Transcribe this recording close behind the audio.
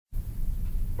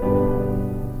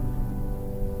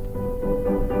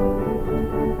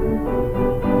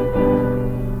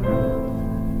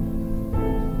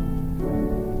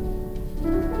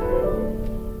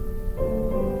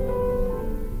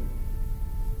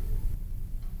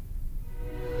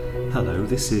Hello,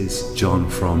 this is John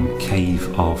from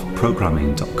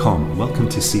caveofprogramming.com. Welcome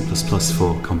to C++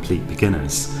 for Complete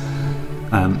Beginners.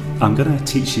 I'm going to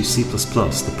teach you C++,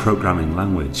 the programming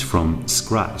language, from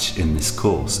scratch in this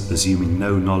course, assuming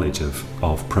no knowledge of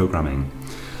programming.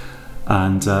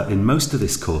 And in most of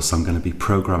this course, I'm going to be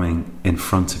programming in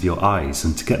front of your eyes,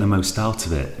 and to get the most out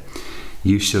of it,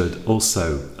 you should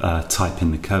also type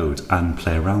in the code and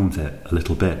play around with it a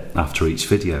little bit after each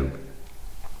video.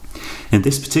 In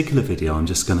this particular video, I'm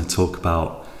just going to talk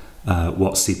about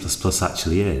what C++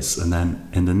 actually is, and then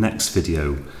in the next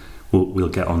video we'll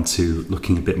get on to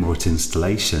looking a bit more at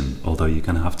installation, although you're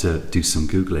going to have to do some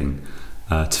Googling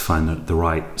to find the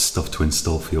right stuff to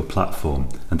install for your platform,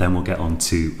 and then we'll get on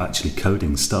to actually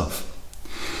coding stuff.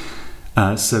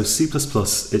 So C++,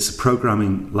 it's a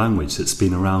programming language that's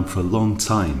been around for a long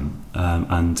time,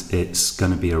 and it's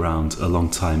going to be around a long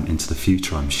time into the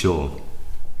future, I'm sure.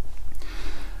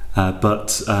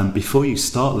 But before you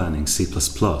start learning C++,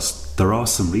 there are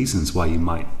some reasons why you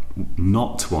might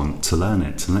not want to learn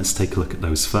it, and let's take a look at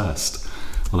those first,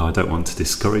 although I don't want to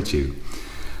discourage you.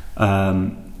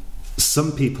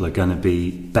 Some people are going to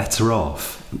be better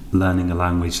off learning a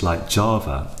language like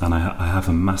Java, and I have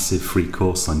a massive free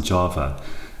course on Java,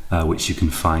 which you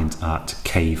can find at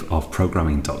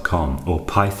caveofprogramming.com, or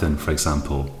Python, for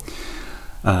example.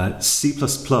 C++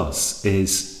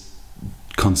 is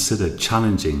considered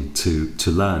challenging to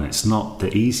learn. It's not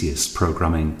the easiest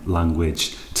programming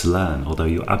language to learn, although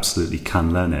you absolutely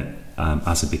can learn it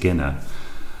as a beginner.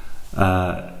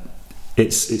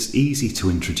 It's easy to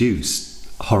introduce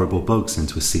horrible bugs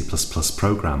into a C++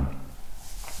 program,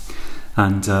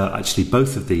 and actually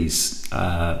both of these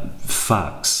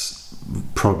facts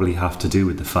probably have to do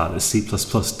with the fact that C++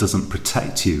 doesn't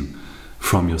protect you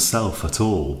from yourself at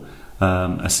all.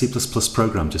 A C++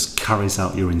 program just carries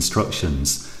out your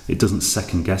instructions. It doesn't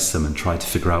second guess them and try to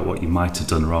figure out what you might have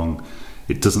done wrong.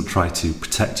 It doesn't try to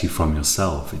protect you from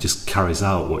yourself. It just carries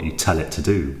out what you tell it to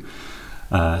do.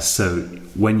 So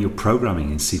when you're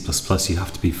programming in C++, you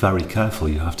have to be very careful.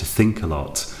 You have to think a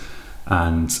lot,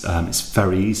 and it's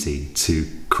very easy to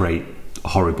create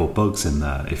horrible bugs in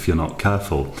there if you're not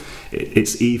careful.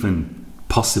 It's even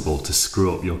possible to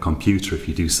screw up your computer if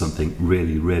you do something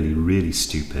really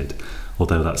stupid,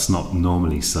 although that's not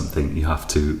normally something you have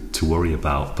to worry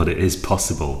about, but it is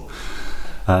possible.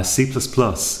 C++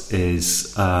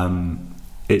 is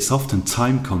it's often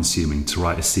time consuming to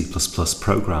write a C++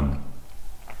 program.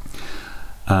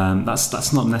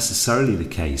 That's not necessarily the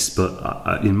case,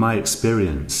 but in my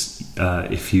experience,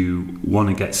 if you want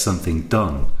to get something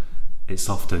done, it's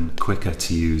often quicker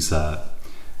to use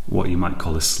what you might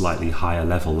call a slightly higher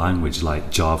level language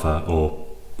like Java or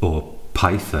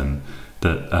Python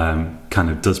that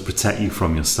kind of does protect you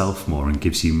from yourself more and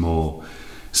gives you more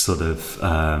sort of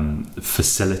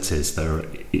facilities that are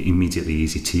immediately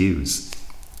easy to use.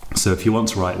 So if you want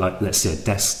to write, like, let's say, a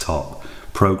desktop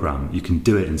program, you can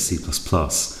do it in C++,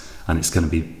 and it's going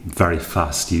to be very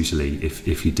fast usually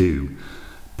if you do.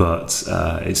 But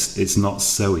it's not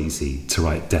so easy to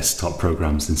write desktop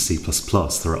programs in C++.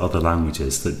 There are other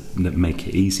languages that make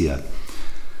it easier.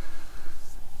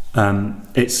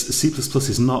 C++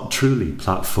 is not truly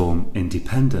platform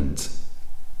independent.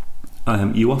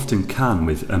 You often can,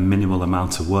 with a minimal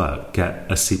amount of work,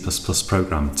 get a C++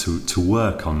 program to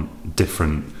work on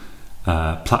different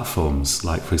platforms,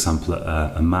 like, for example,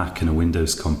 a Mac and a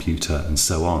Windows computer and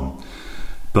so on.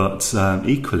 But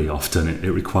equally often it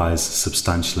requires a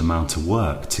substantial amount of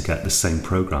work to get the same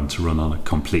program to run on a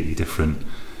completely different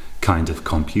kind of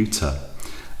computer.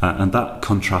 And that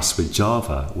contrasts with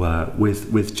Java, where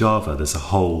with Java there's a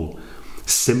whole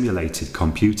simulated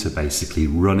computer basically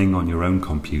running on your own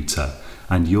computer,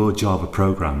 and your Java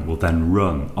program will then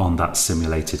run on that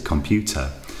simulated computer.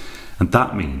 And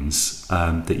that means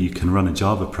that you can run a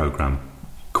Java program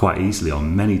quite easily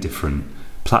on many different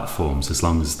platforms, as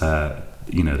long as they're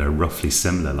roughly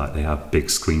similar, like they have big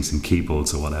screens and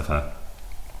keyboards or whatever.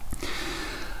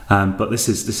 But this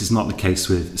is not the case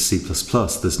with C++.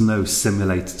 There's no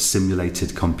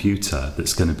simulated computer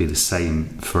that's going to be the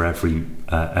same for every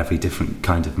different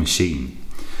kind of machine.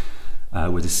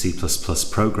 With a C++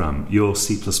 program, your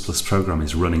C++ program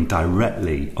is running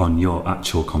directly on your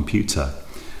actual computer,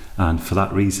 and for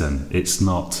that reason it's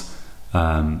not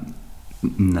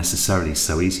necessarily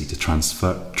so easy to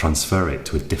transfer it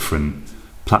to a different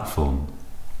platform.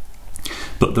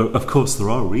 But of course there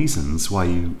are reasons why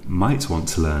you might want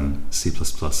to learn C++,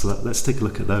 so let's take a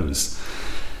look at those.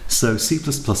 So C++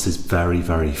 is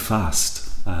very fast.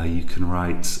 You can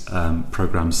write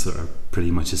programs that are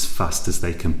pretty much as fast as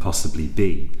they can possibly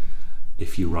be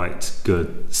if you write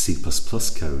good C++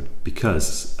 code,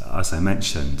 because, as I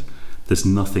mentioned, there's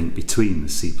nothing between the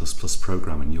C++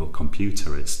 program and your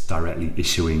computer. It's directly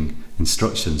issuing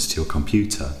instructions to your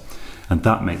computer, and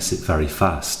that makes it very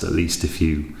fast, at least if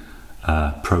you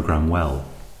program well.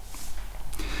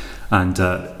 And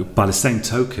by the same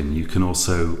token, you can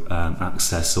also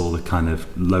access all the kind of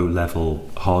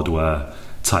low-level hardware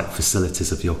type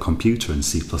facilities of your computer in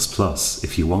C++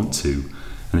 if you want to,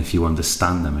 and if you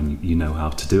understand them and you know how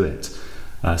to do it.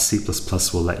 C++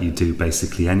 will let you do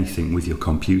basically anything with your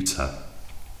computer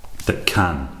that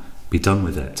can be done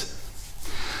with it.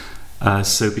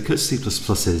 So because C++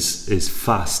 is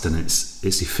fast and it's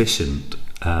efficient,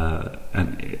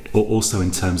 and also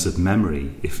in terms of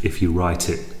memory, if you write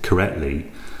it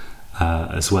correctly,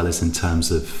 as well as in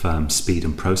terms of speed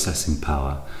and processing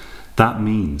power, that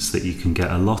means that you can get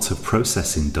a lot of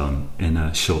processing done in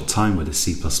a short time with a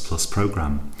C++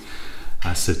 program.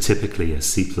 So typically a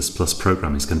C++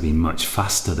 program is going to be much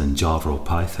faster than Java or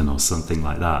Python or something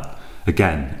like that.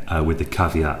 Again, with the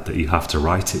caveat that you have to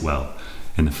write it well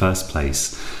in the first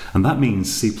place. And that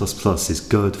means C++ is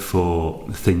good for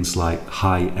things like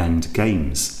high-end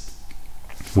games,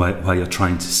 where you're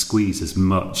trying to squeeze as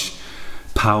much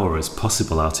power as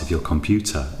possible out of your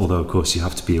computer. Although, of course, you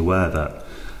have to be aware that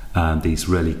these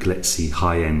really glitzy,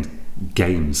 high-end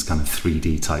games, kind of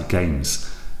 3D type games,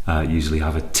 usually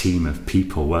have a team of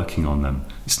people working on them.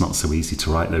 It's not so easy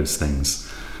to write those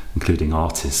things, including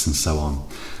artists and so on.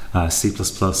 C++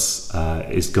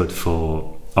 is good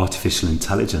for artificial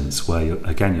intelligence, where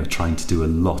you're trying to do a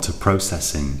lot of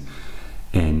processing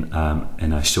in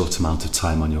a short amount of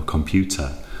time on your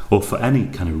computer, or for any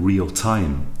kind of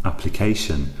real-time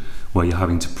application where you're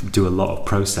having to do a lot of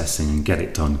processing and get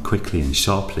it done quickly and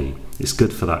sharply. It's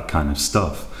good for that kind of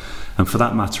stuff. And for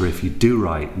that matter, if you do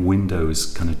write Windows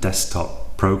kind of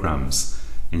desktop programs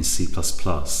in C++,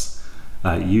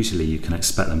 usually you can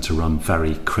expect them to run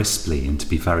very crisply and to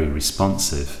be very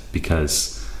responsive,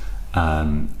 because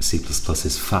C++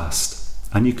 is fast.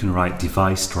 And you can write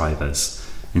device drivers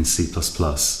in C++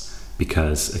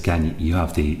 because, again, you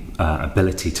have the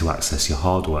ability to access your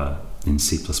hardware in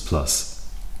C++.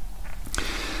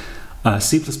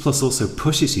 C++ also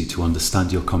pushes you to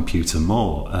understand your computer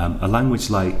more. A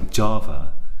language like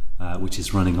Java, which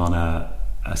is running on a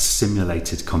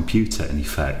simulated computer, in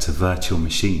effect, a virtual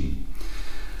machine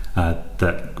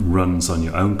that runs on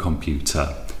your own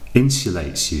computer,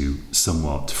 insulates you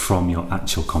somewhat from your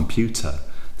actual computer.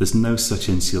 There's no such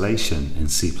insulation in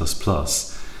C++.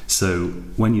 So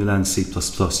when you learn C++,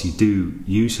 you do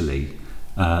usually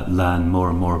learn more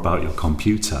and more about your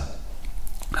computer.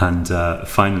 And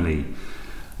finally,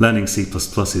 learning C++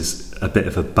 is a bit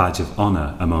of a badge of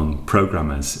honor among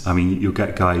programmers. I mean, you'll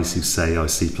get guys who say, oh,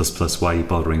 C++, why are you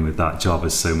bothering with that?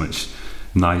 Java's so much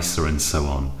nicer and so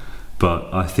on.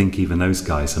 But I think even those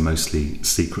guys are mostly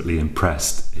secretly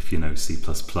impressed if you know C++.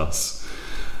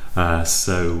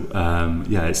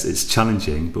 Yeah, it's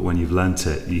challenging, but when you've learnt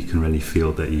it, you can really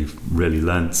feel that you've really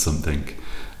learnt something.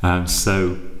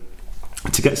 So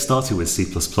to get started with C++,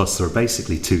 there are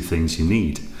basically two things you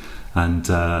need. And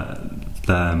a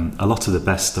lot of the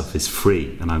best stuff is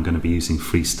free, and I'm going to be using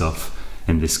free stuff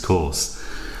in this course.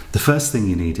 The first thing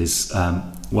you need is,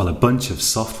 well, a bunch of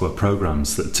software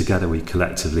programs that together we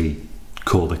collectively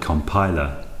call the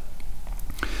compiler.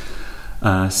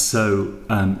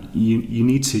 You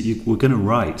need to, we're going to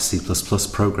write C++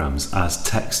 programs as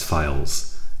text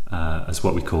files, as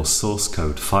what we call source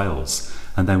code files,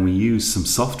 and then we use some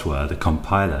software, the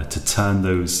compiler, to turn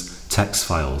those text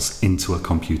files into a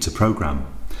computer program.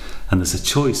 And there's a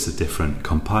choice of different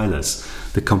compilers.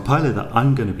 The compiler that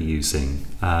I'm going to be using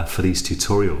for these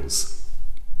tutorials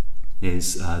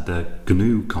is the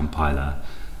GNU compiler.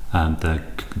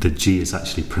 The G is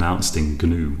actually pronounced in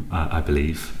GNU, I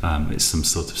believe. It's some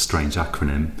sort of strange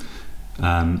acronym.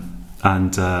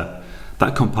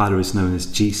 That compiler is known as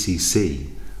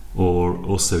GCC, or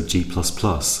also G++.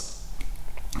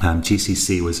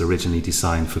 GCC was originally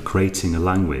designed for creating a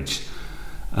language,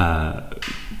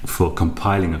 for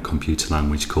compiling a computer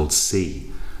language called C.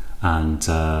 And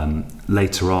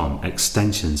later on,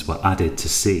 extensions were added to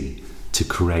C to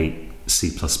create C++.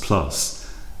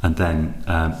 And then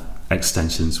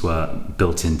extensions were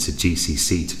built into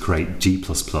GCC to create G++.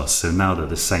 So now they're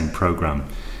the same program,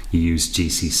 you use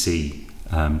GCC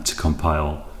to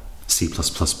compile C++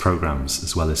 programs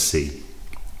as well as C.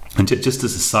 And just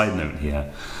as a side note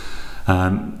here,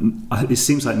 it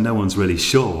seems like no one's really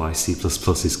sure why C++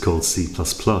 is called C++,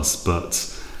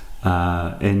 but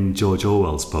in George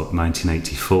Orwell's book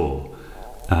 1984,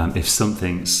 if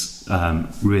something's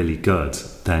really good,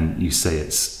 then you say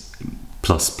it's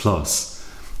plus plus,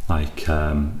 like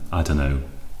I don't know,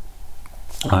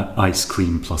 Ice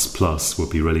Cream plus plus would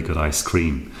be really good ice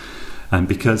cream. And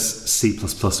because C++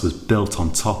 was built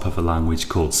on top of a language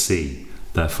called C,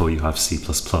 therefore you have C++.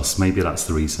 Maybe that's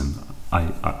the reason.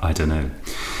 I don't know.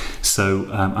 So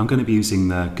I'm going to be using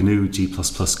the GNU G++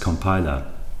 compiler,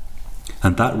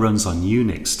 and that runs on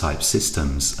Unix type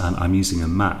systems, and I'm using a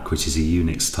Mac, which is a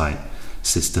Unix type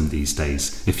system these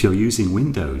days. If you're using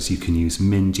Windows, you can use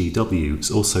MinGW.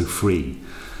 It's also free,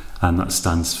 and that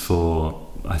stands for,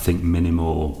 I think,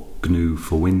 Minimal GNU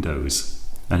for Windows.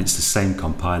 And it's the same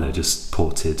compiler, just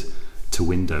ported to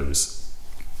Windows.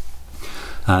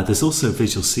 There's also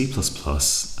Visual C++.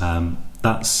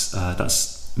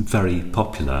 That's very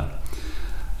popular.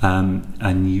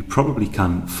 And you probably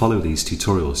can follow these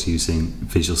tutorials using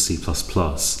Visual C++.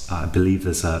 I believe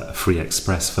there's a free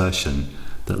express version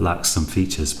that lacks some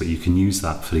features, but you can use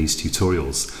that for these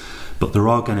tutorials. But there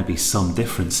are going to be some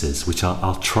differences, which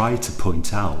I'll try to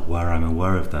point out where I'm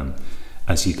aware of them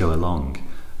as you go along.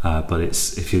 But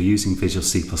if you're using Visual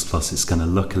C++, it's going to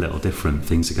look a little different.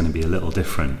 Things are going to be a little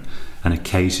different, and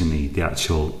occasionally the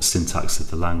actual syntax of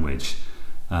the language,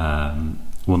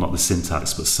 well, not the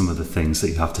syntax, but some of the things that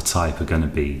you have to type are going to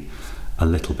be a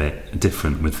little bit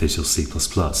different with Visual C++.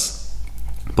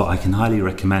 But I can highly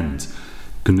recommend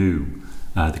GNU,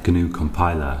 the GNU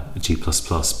compiler, G++,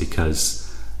 because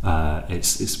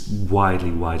it's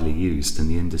widely used in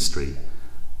the industry,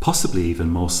 possibly even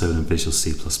more so than Visual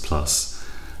C++.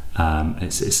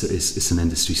 It's an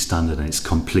industry standard, and it's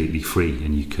completely free,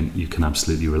 and you can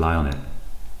absolutely rely on it.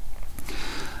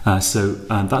 So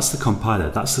that's the compiler.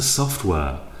 That's the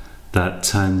software that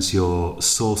turns your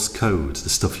source code, the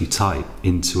stuff you type,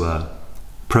 into a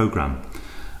program.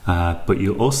 But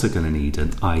you're also going to need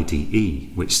an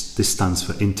IDE, which this stands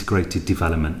for Integrated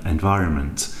Development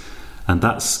Environment, and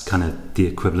that's kind of the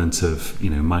equivalent of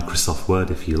Microsoft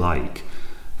Word, if you like,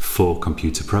 for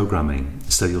computer programming.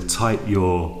 So you'll type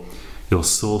your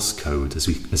source code, as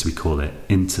we call it,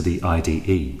 into the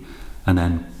IDE, and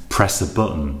then press a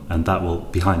button, and that will,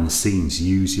 behind the scenes,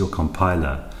 use your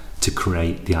compiler to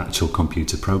create the actual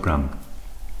computer program.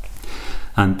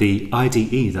 And the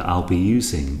IDE that I'll be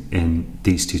using in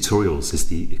these tutorials is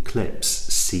the Eclipse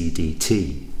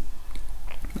CDT,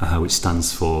 which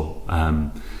stands for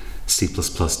C++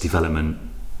 Development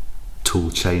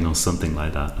Toolchain or something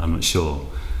like that. I'm not sure.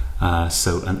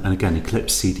 And again,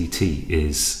 Eclipse CDT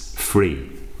is free.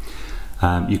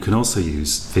 You can also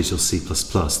use Visual C++.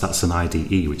 That's an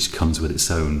IDE which comes with its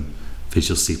own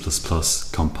Visual C++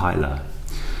 compiler.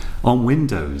 On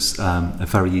Windows, a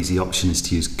very easy option is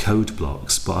to use code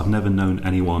blocks, but I've never known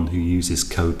anyone who uses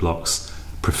code blocks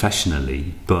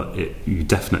professionally, but you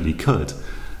definitely could.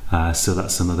 So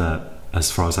that's another,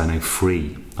 as far as I know,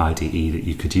 free IDE that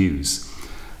you could use.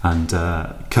 And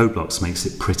code blocks makes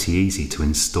it pretty easy to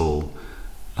install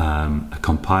a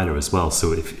compiler as well.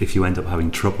 So if you end up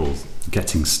having trouble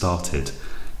getting started,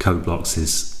 code blocks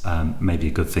is maybe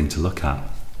a good thing to look at.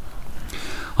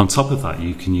 On top of that,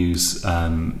 you can use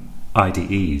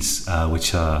IDEs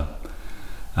which are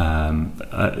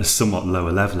somewhat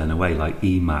lower level in a way, like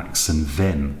Emacs and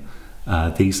Vim.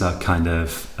 These are kind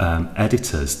of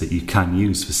editors that you can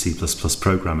use for C++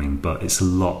 programming, but it's a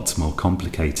lot more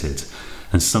complicated.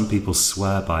 And some people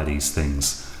swear by these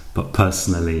things, but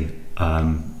personally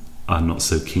I'm not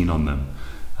so keen on them,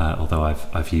 although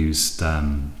I've used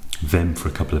Vim for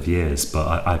a couple of years,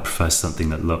 but I prefer something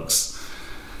that looks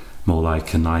more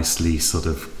like a nicely sort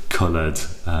of coloured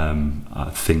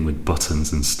thing with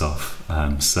buttons and stuff.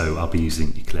 So I'll be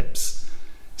using Eclipse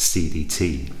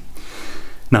CDT.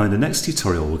 Now in the next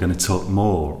tutorial we're going to talk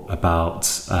more about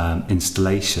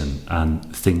installation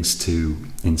and things to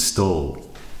install.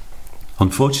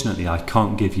 Unfortunately, I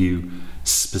can't give you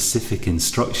specific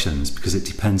instructions because it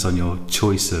depends on your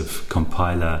choice of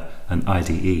compiler and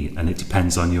IDE, and it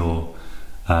depends on your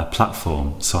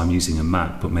platform. So I'm using a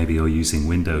Mac, but maybe you're using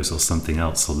Windows or something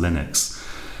else, or Linux.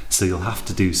 So you'll have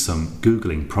to do some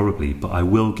Googling probably, but I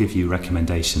will give you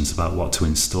recommendations about what to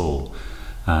install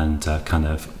and kind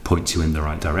of point you in the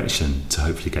right direction to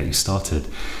hopefully get you started.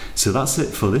 So that's it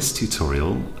for this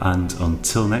tutorial, and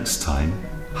until next time,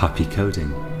 happy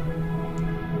coding.